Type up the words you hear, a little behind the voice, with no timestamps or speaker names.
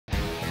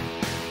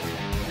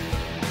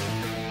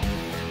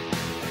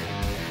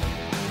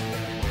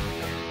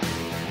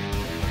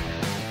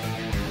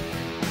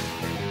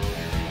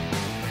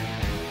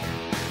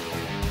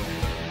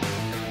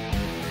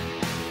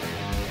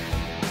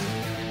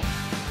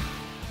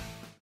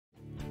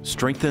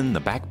Strengthen the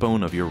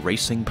backbone of your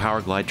racing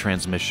Powerglide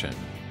transmission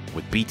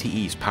with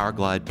BTE's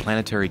Powerglide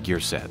planetary gear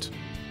set.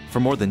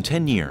 For more than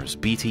 10 years,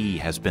 BTE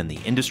has been the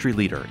industry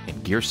leader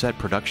in gear set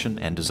production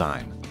and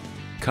design.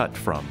 Cut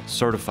from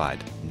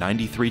certified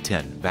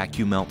 9310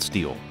 vacuum melt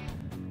steel,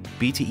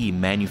 BTE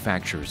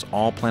manufactures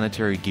all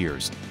planetary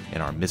gears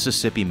in our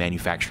Mississippi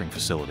manufacturing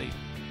facility.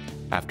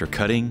 After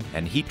cutting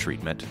and heat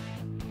treatment,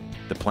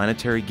 the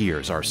planetary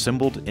gears are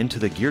assembled into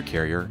the gear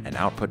carrier and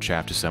output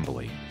shaft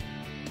assembly.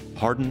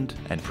 Hardened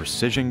and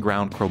precision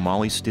ground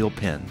chromoly steel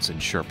pins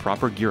ensure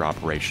proper gear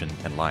operation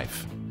and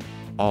life.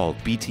 All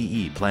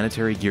BTE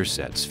planetary gear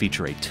sets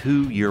feature a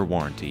 2-year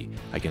warranty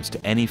against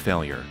any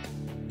failure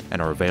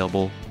and are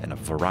available in a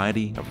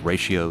variety of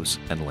ratios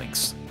and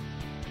lengths.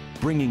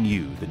 Bringing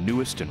you the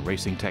newest in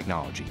racing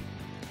technology,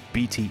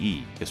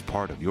 BTE is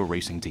part of your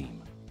racing team.